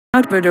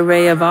How to convert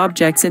array of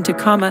objects into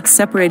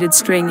comma-separated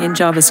string in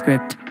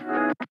JavaScript.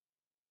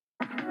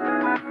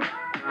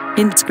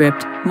 In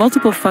script,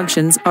 multiple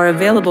functions are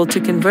available to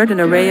convert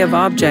an array of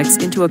objects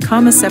into a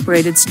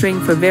comma-separated string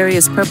for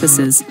various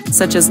purposes,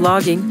 such as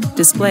logging,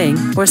 displaying,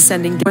 or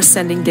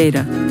sending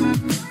data.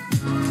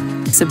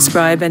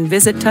 Subscribe and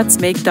visit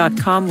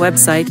tutsmake.com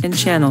website and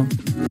channel.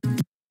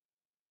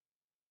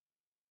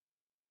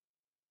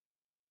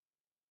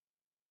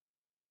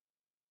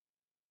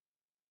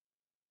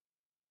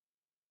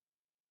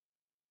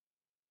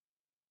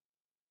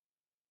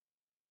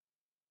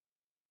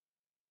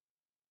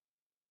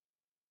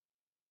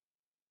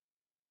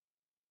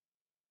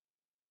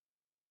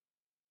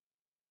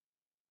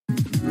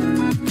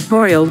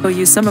 Tutorial will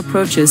use some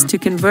approaches to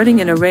converting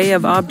an array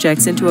of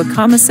objects into a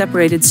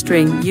comma-separated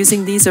string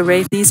using these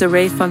array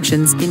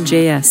functions in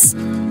JS.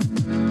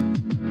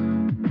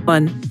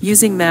 1.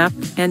 Using map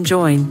and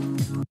join.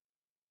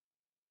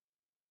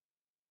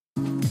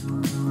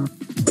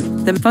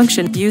 The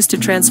function used to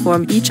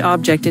transform each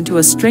object into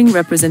a string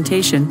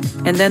representation,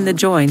 and then the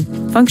join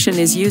function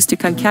is used to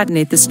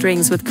concatenate the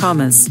strings with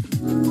commas.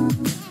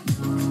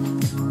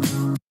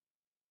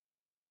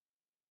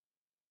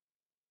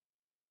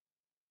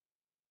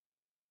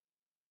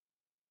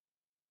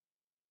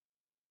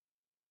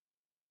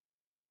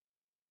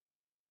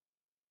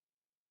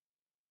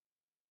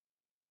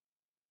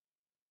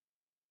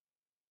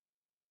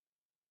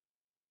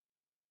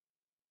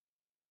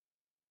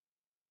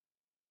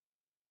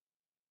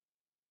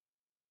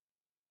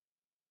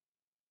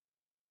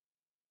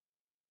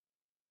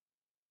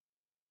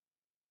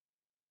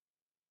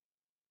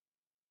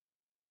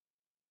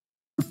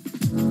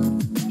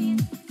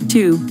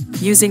 Two.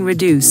 Using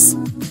reduce.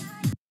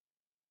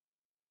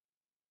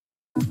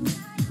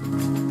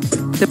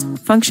 The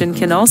function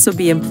can also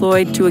be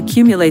employed to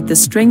accumulate the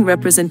string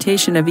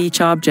representation of each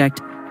object,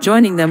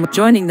 joining them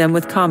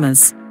with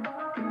commas.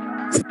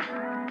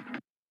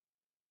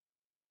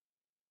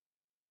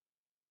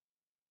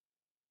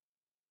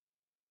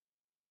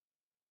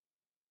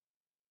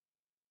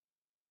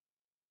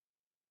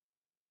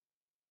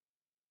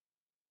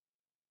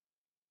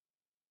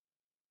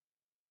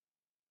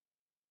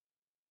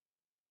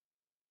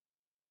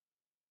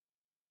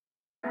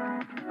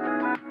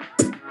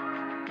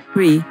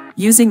 Three.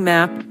 Using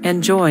map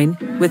and join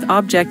with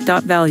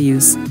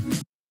Object.values.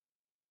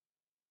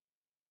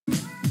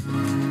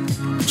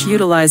 Which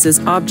utilizes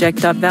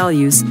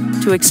Object.values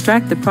to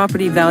extract the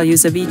property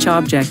values of each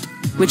object,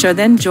 which are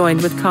then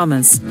joined with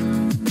commas.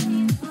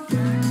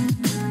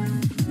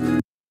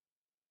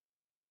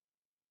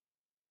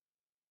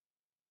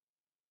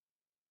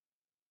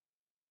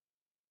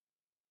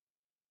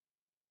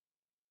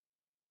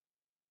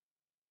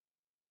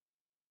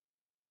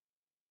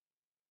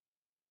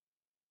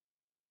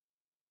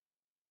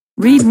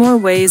 Read more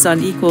ways on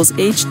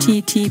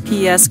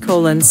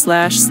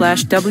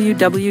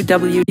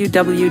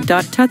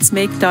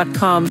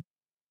https://www.tutsmake.com